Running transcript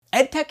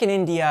EdTech in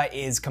India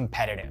is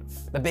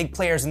competitive. The big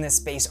players in this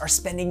space are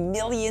spending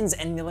millions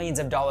and millions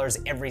of dollars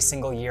every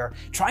single year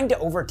trying to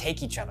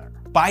overtake each other.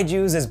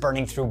 Byju's is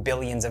burning through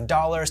billions of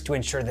dollars to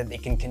ensure that they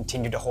can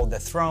continue to hold the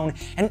throne,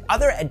 and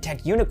other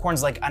edtech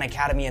unicorns like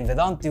Unacademy and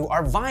Vedantu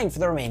are vying for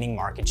the remaining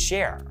market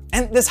share.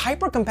 And this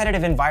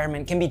hyper-competitive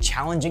environment can be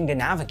challenging to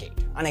navigate.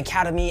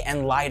 Unacademy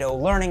and Lido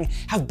Learning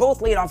have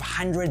both laid off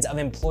hundreds of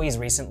employees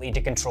recently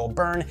to control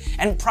burn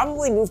and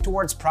probably move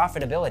towards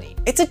profitability.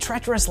 It's a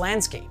treacherous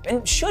landscape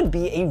and should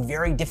be a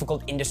very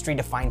difficult industry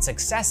to find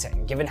success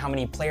in, given how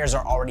many players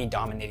are already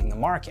dominating the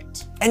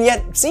market. And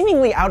yet,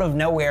 seemingly out of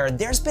nowhere,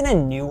 there's been a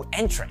new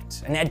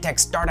entrant, an edtech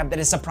startup that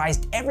has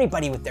surprised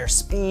everybody with their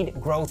speed,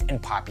 growth,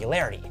 and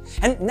popularity.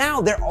 And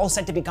now they're all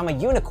set to become a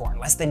unicorn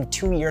less than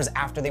 2 years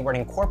after they were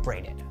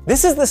incorporated.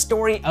 This is the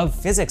story of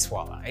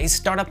PhysicsWallah, a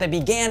startup that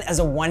began as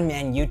a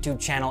one-man YouTube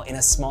channel in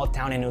a small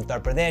town in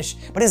Uttar Pradesh,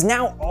 but is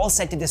now all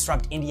set to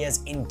disrupt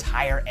India's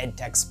entire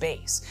edtech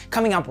space,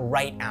 coming up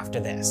right after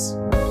this.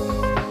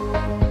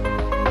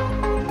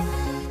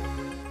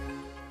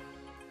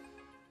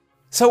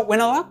 So when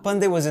Alakh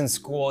Pandey was in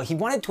school, he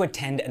wanted to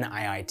attend an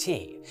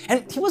IIT.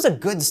 And he was a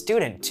good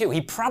student too.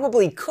 He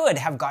probably could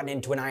have gotten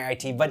into an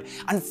IIT, but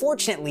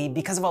unfortunately,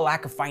 because of a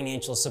lack of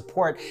financial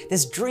support,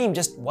 this dream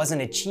just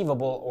wasn't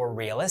achievable or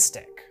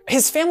realistic.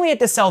 His family had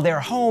to sell their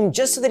home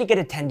just so that he could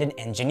attend an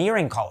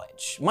engineering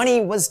college.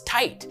 Money was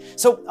tight,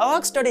 so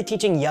Alakh started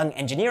teaching young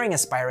engineering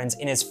aspirants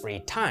in his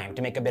free time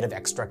to make a bit of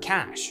extra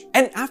cash.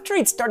 And after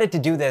he'd started to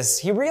do this,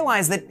 he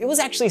realized that it was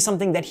actually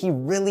something that he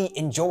really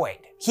enjoyed.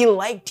 He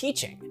liked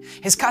teaching.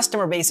 His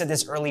customer base at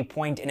this early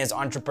point in his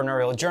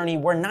entrepreneurial journey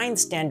were 9th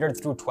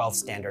standard through 12th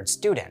standard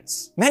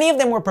students. Many of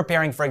them were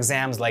preparing for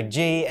exams like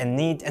JEE and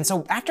NEET, and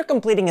so after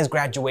completing his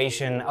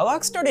graduation,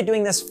 Alakh started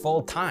doing this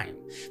full time.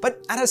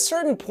 But at a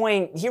certain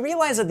point, he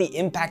realized that the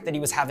impact that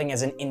he was having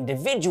as an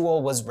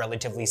individual was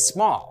relatively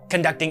small.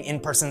 Conducting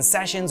in-person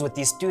sessions with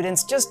these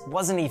students just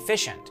wasn't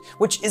efficient,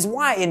 which is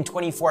why in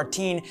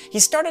 2014, he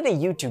started a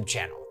YouTube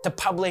channel to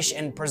publish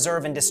and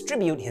preserve and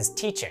distribute his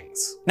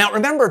teachings. Now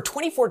remember,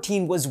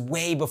 2014 was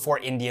way before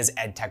India's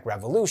edtech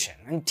revolution,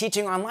 and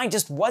teaching online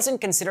just wasn't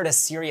considered a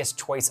serious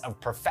choice of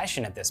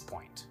profession at this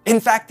point. In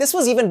fact, this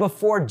was even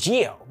before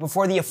Jio,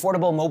 before the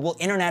affordable mobile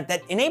internet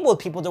that enabled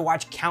people to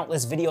watch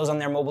countless videos on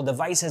their mobile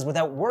devices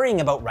without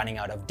worrying about running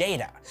out of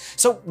data.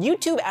 So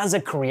YouTube as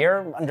a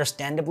career,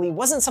 understandably,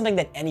 wasn't something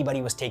that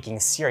anybody was taking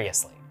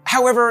seriously.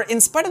 However,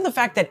 in spite of the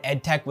fact that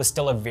edtech was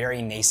still a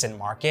very nascent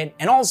market,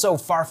 and also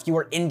far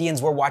fewer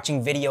Indians were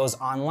watching videos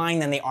online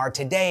than they are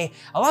today,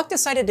 Alakh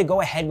decided to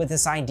go ahead with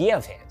this idea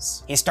of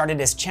his. He started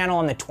his channel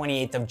on the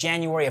 28th of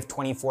January of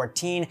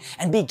 2014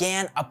 and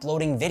began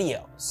uploading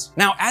videos.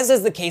 Now, as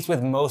is the case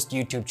with most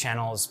YouTube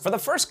channels, for the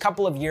first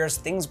couple of years,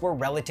 things were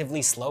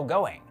relatively slow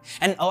going,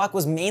 and Alakh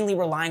was mainly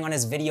relying on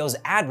his videos'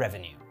 ad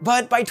revenue.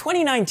 But by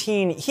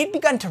 2019, he'd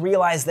begun to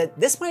realize that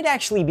this might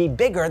actually be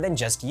bigger than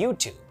just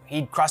YouTube.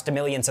 He'd crossed 1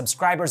 million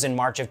subscribers in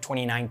March of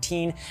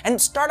 2019, and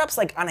startups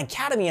like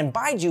Unacademy and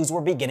Byju's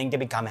were beginning to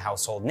become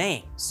household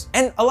names.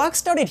 And Alakh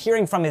started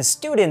hearing from his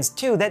students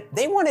too that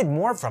they wanted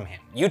more from him.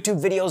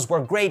 YouTube videos were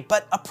great,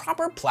 but a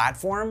proper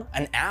platform,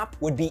 an app,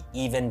 would be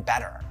even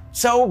better.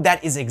 So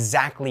that is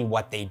exactly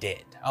what they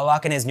did.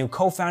 Alakh and his new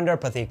co-founder,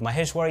 Prateek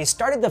Maheshwari,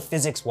 started the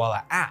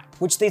PhysicsWallah app,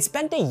 which they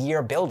spent a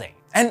year building.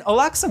 And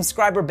Alakh's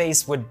subscriber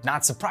base would,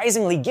 not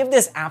surprisingly, give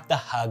this app the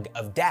hug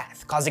of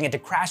death, causing it to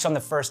crash on the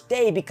first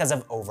day because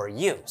of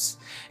overuse.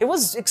 It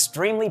was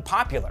extremely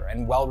popular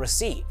and well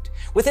received.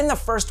 Within the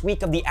first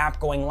week of the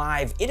app going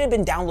live, it had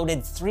been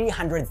downloaded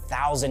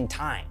 300,000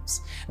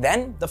 times.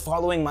 Then, the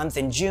following month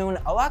in June,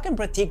 Alakh and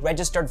Prateek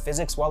registered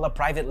PhysicsWallah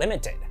Private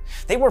Limited.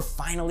 They were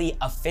finally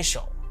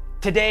official.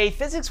 Today,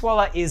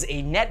 PhysicsWallah is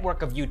a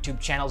network of YouTube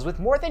channels with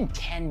more than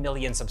 10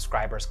 million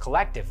subscribers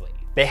collectively.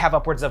 They have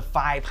upwards of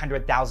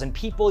 500,000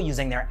 people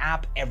using their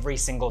app every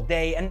single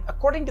day, and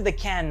according to the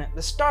Ken,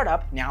 the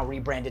startup, now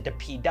rebranded to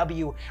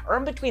PW,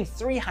 earned between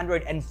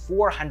 300 and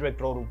 400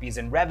 crore rupees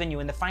in revenue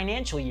in the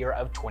financial year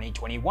of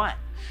 2021.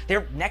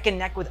 They're neck and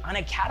neck with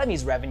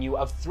Unacademy's revenue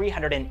of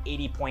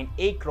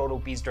 380.8 crore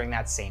rupees during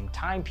that same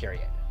time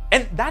period.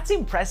 And that's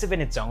impressive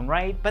in its own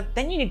right, but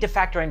then you need to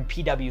factor in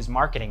PW's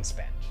marketing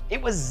spend.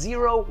 It was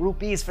 0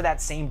 rupees for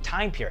that same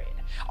time period.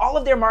 All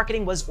of their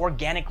marketing was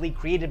organically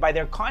created by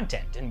their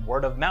content and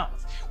word of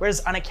mouth,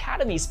 whereas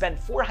Unacademy spent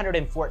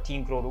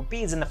 414 crore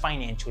rupees in the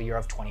financial year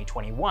of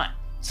 2021.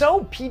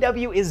 So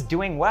PW is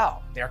doing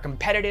well. They're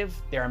competitive,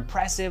 they're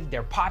impressive,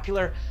 they're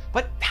popular,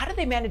 but how did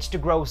they manage to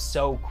grow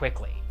so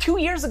quickly? 2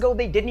 years ago,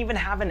 they didn't even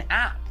have an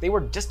app. They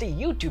were just a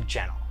YouTube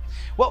channel.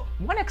 Well,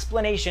 one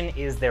explanation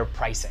is their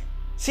pricing.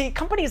 See,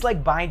 companies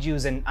like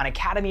Byju's and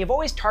Unacademy have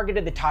always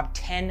targeted the top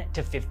 10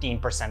 to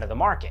 15% of the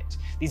market.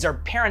 These are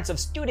parents of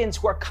students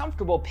who are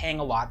comfortable paying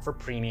a lot for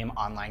premium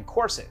online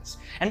courses.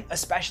 And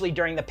especially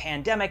during the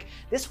pandemic,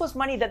 this was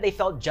money that they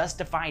felt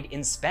justified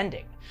in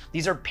spending.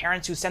 These are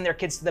parents who send their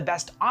kids to the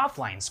best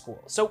offline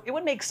schools, so it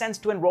would make sense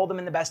to enroll them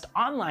in the best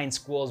online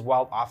schools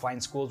while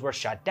offline schools were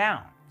shut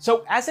down.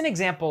 So as an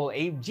example,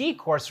 a G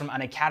course from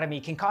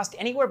Unacademy can cost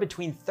anywhere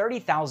between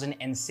 30,000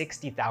 and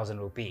 60,000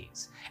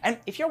 rupees. And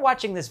if you're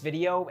watching this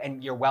video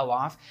and you're well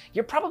off,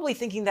 you're probably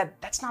thinking that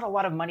that's not a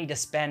lot of money to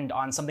spend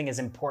on something as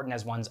important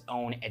as one's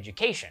own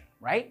education,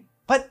 right?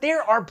 But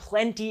there are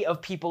plenty of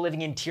people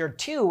living in tier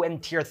 2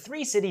 and tier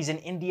 3 cities in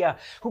India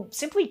who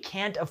simply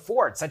can't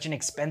afford such an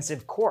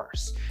expensive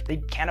course. They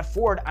can't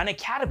afford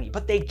Unacademy,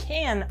 but they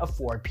can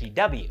afford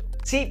PW.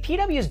 See,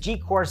 PW's G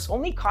course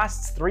only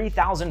costs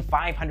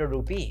 3,500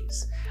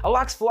 rupees.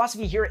 Alakh's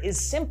philosophy here is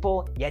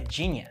simple yet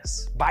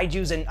genius.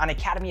 Byju's and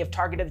Unacademy have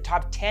targeted the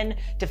top 10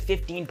 to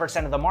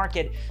 15% of the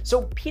market,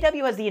 so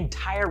PW has the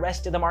entire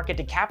rest of the market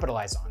to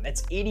capitalize on.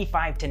 That's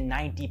 85 to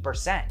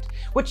 90%,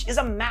 which is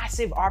a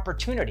massive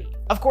opportunity.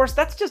 Of course,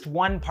 that's just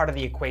one part of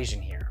the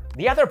equation here.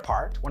 The other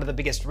part, one of the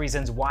biggest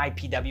reasons why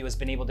PW has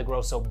been able to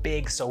grow so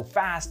big so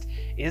fast,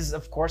 is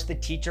of course the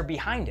teacher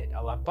behind it,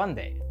 Alakh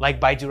Pandey. Like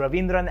Baiju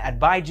Ravindran at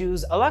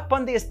Byju's, Alakh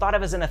Pandey is thought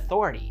of as an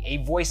authority,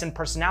 a voice and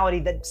personality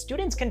that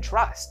students can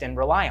trust and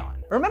rely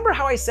on. Remember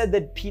how I said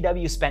that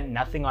PW spent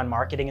nothing on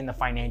marketing in the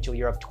financial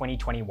year of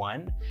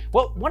 2021?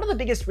 Well, one of the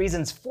biggest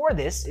reasons for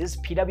this is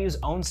PW's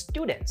own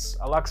students,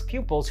 Alakh's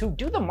pupils, who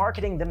do the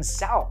marketing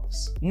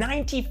themselves.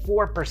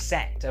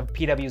 94% of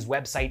PW's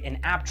website and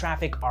app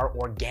traffic are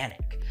organic.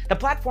 The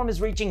platform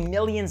is reaching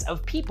millions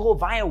of people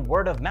via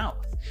word of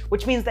mouth,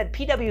 which means that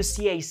PW's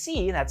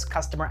CAC, that's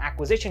customer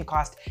acquisition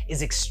cost,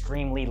 is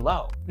extremely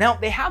low. Now,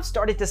 they have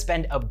started to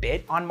spend a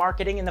bit on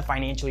marketing in the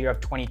financial year of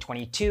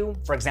 2022.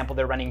 For example,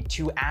 they're running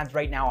 2 ads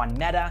right now on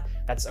Meta,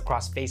 that's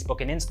across Facebook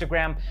and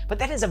Instagram, but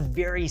that is a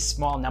very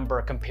small number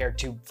compared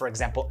to, for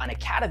example,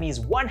 Unacademy's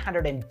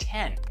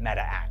 110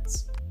 Meta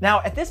ads. Now,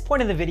 at this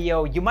point in the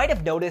video, you might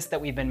have noticed that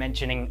we've been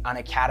mentioning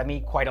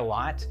Unacademy quite a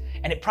lot,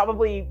 and it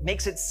probably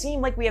makes it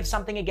seem like we have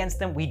something against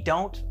them. We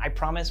don't, I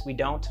promise we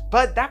don't.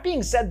 But that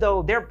being said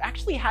though, there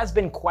actually has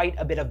been quite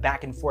a bit of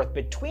back and forth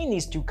between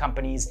these two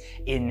companies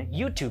in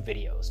YouTube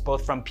videos,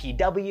 both from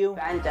PW.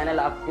 Fan channel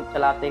आप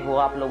चलाते हो,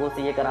 आप लोगों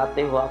से ये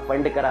कराते हो, आप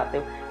फंड कराते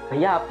हो,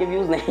 भैया आपके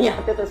व्यूज नहीं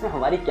आते तो इसमें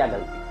हमारी क्या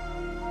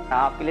गलती?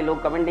 आपके लिए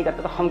लोग कमेंट नहीं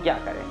करते तो हम क्या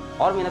करें?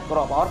 और मेहनत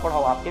करो, और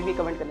पढ़ाओ, आपके भी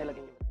कमेंट करने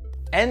लगेंगे।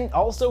 And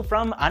also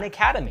from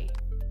Unacademy.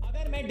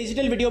 अगर मैं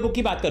डिजिटल वीडियो बुक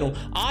की बात करूं,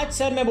 आज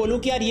सर मैं बोलूं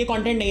कि यार ये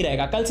कंटेंट नहीं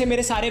रहेगा, कल से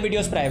मेरे सारे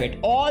वीडियोस प्राइवेट,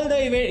 ऑल द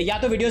या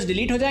तो वीडियोस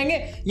डिलीट हो जाएंगे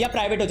या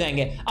प्राइवेट हो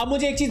जाएंगे। अब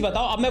मुझे एक चीज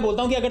बताओ, अब मैं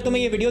बोलता हूं कि अगर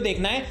तुम्हें ये वीडियो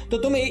देखना है तो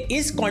तुम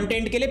इस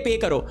कंटेंट के लिए पे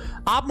करो।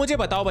 आप मुझे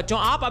बताओ बच्चों,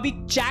 आप अभी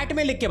चैट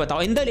में लिख के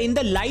बताओ, इन द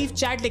लाइव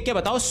चैट लिख के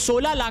बताओ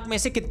 16 लाख में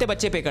से कितने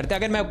बच्चे पे करते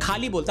हैं। अगर मैं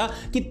खाली बोलता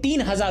कि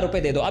 3,000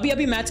 रुपए दे दो,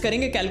 अभी मैच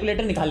करेंगे,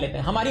 कैलकुलेटर निकाल लेते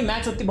हैं, हमारी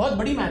मैच होती बहुत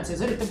बड़ी मैच है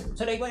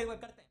सर, एक बार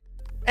करते हैं।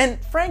 And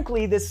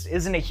frankly, this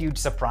isn't a huge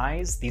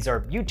surprise. These are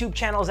YouTube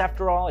channels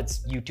after all, it's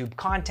YouTube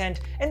content,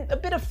 and a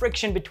bit of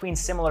friction between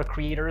similar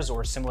creators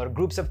or similar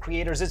groups of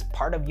creators is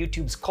part of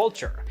YouTube's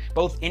culture,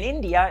 both in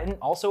India and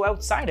also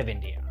outside of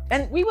India.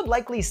 And we would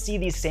likely see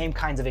these same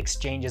kinds of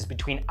exchanges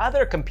between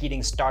other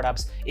competing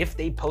startups if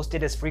they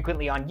posted as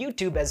frequently on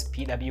YouTube as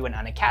PW and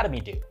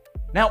Unacademy do.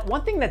 Now,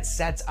 one thing that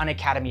sets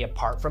Unacademy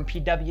apart from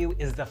PW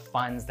is the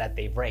funds that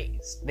they've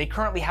raised. They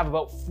currently have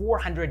about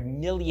 $400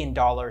 million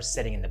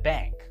sitting in the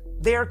bank.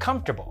 They're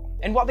comfortable.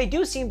 And while they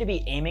do seem to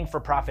be aiming for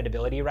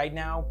profitability right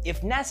now,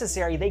 if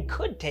necessary, they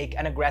could take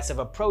an aggressive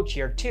approach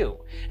here too,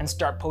 and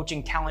start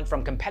poaching talent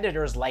from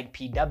competitors like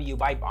PW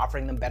by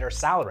offering them better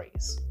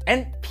salaries.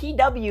 And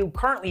PW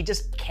currently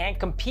just can't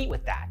compete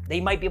with that. They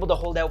might be able to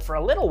hold out for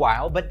a little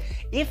while, but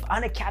if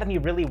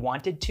Unacademy really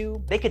wanted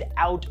to, they could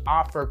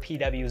out-offer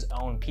PW's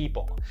own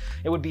people.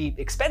 It would be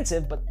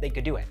expensive, but they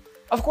could do it.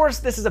 Of course,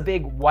 this is a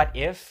big what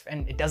if,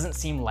 and it doesn't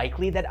seem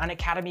likely that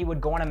Unacademy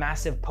would go on a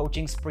massive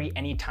poaching spree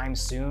anytime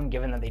soon,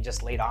 given that they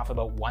just laid off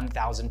about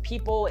 1,000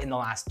 people in the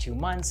last 2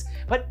 months,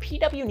 but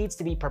PW needs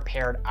to be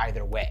prepared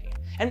either way.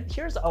 And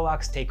here's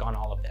Alakh's take on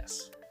all of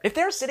this. If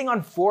they're sitting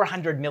on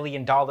 $400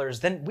 million,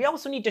 then we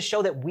also need to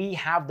show that we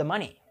have the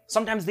money.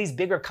 Sometimes these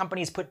bigger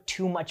companies put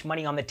too much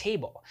money on the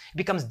table. It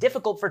becomes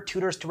difficult for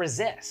tutors to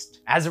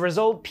resist. As a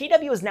result,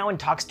 PW is now in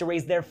talks to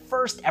raise their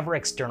first ever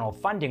external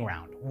funding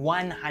round,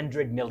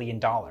 $100 million,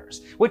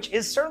 which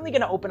is certainly going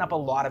to open up a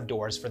lot of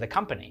doors for the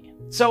company.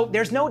 So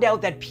there's no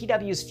doubt that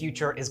PW's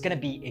future is going to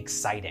be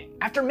exciting.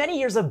 After many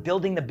years of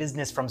building the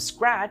business from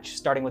scratch,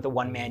 starting with a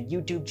one-man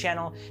YouTube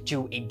channel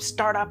to a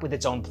startup with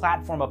its own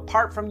platform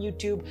apart from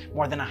YouTube,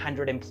 more than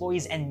 100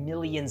 employees and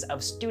millions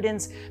of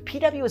students,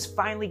 PW is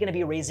finally going to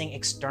be raising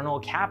external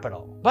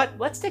capital. But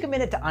let's take a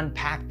minute to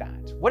unpack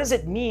that. What does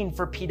it mean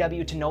for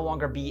PW to no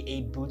longer be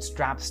a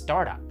bootstrap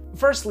startup?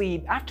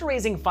 Firstly, after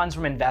raising funds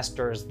from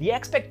investors, the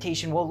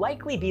expectation will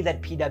likely be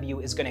that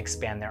PW is going to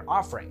expand their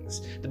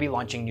offerings. They'll be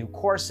launching new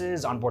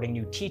courses, onboarding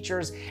new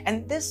teachers,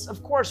 and this,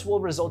 of course, will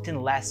result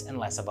in less and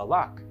less of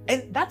Alakh.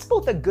 And that's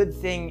both a good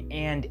thing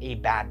and a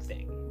bad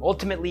thing.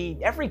 Ultimately,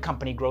 every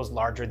company grows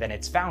larger than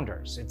its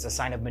founders. It's a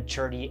sign of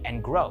maturity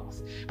and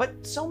growth.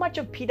 But so much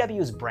of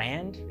PW's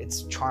brand,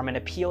 its charm and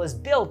appeal, is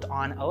built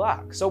on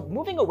Alakh. So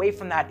moving away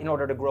from that in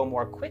order to grow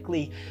more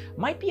quickly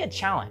might be a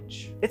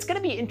challenge. It's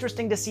going to be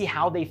interesting to see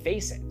how they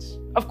face it.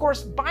 Of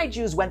course,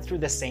 Byju's went through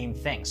the same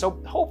thing,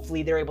 so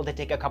hopefully they're able to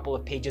take a couple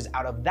of pages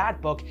out of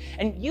that book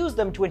and use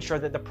them to ensure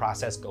that the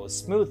process goes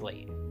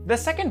smoothly. The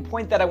second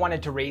point that I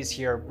wanted to raise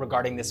here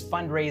regarding this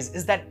fundraise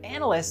is that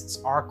analysts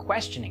are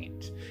questioning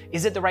it.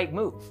 Is it the right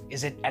move?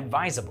 Is it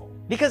advisable?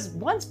 Because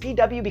once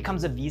PW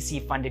becomes a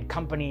VC-funded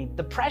company,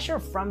 the pressure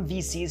from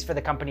VCs for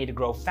the company to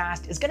grow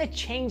fast is going to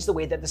change the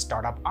way that the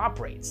startup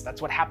operates.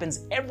 That's what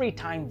happens every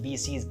time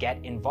VCs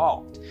get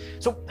involved.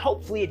 So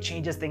hopefully it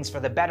changes things for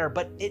the better,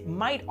 but it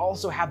might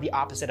also have the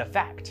opposite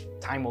effect.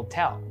 Time will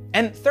tell.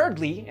 And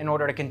thirdly, in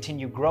order to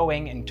continue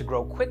growing and to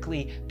grow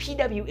quickly,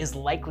 PW is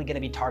likely going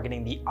to be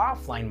targeting the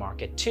offline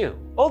market too.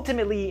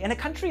 Ultimately, in a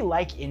country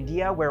like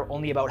India, where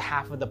only about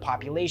half of the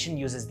population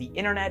uses the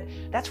internet,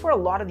 that's where a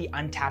lot of the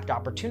untapped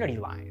opportunity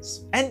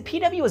lies. And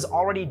PW is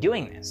already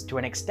doing this to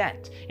an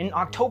extent. In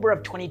October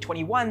of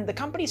 2021, the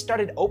company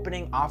started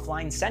opening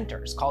offline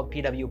centers called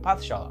PW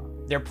Pathshala.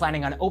 They're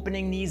planning on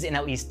opening these in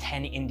at least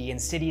 10 Indian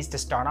cities to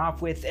start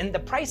off with, and the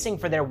pricing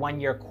for their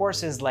one-year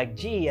courses like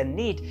G and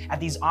NEET at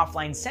these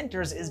offline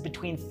centers is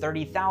between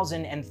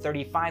 30,000 and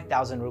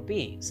 35,000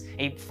 rupees,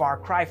 a far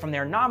cry from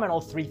their nominal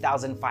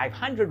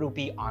 3,500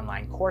 rupee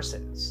online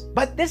courses.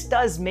 But this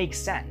does make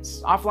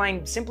sense.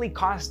 Offline simply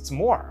costs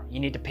more. You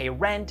need to pay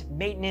rent,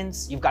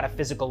 maintenance, you've got a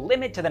physical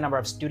limit to the number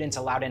of students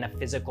allowed in a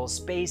physical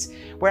space,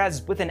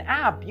 whereas with an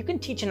app, you can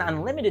teach an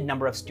unlimited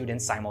number of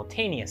students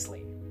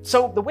simultaneously.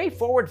 So the way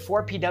forward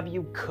for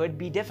PW could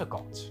be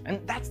difficult,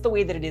 and that's the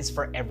way that it is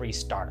for every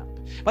startup.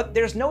 But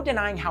there's no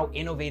denying how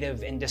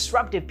innovative and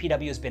disruptive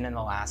PW has been in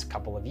the last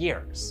couple of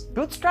years.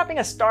 Bootstrapping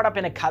a startup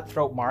in a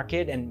cutthroat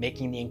market and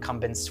making the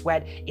incumbents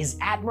sweat is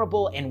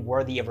admirable and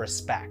worthy of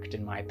respect,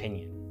 in my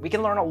opinion. We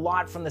can learn a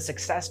lot from the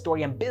success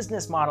story and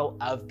business model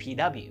of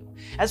PW,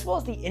 as well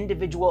as the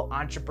individual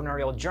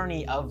entrepreneurial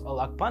journey of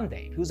Alakh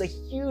Pandey, who's a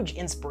huge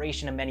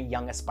inspiration to many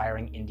young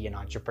aspiring Indian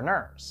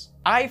entrepreneurs.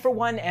 I, for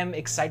one, am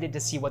excited to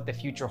see what the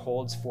future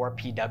holds for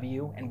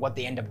PW and what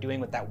they end up doing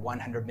with that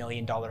 $100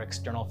 million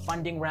external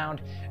funding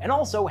round, and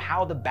also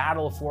how the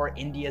battle for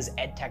India's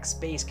edtech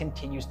space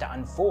continues to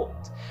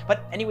unfold.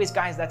 But anyways,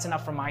 guys, that's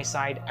enough from my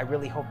side. I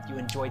really hope you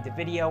enjoyed the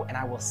video, and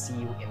I will see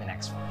you in the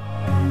next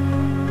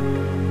one.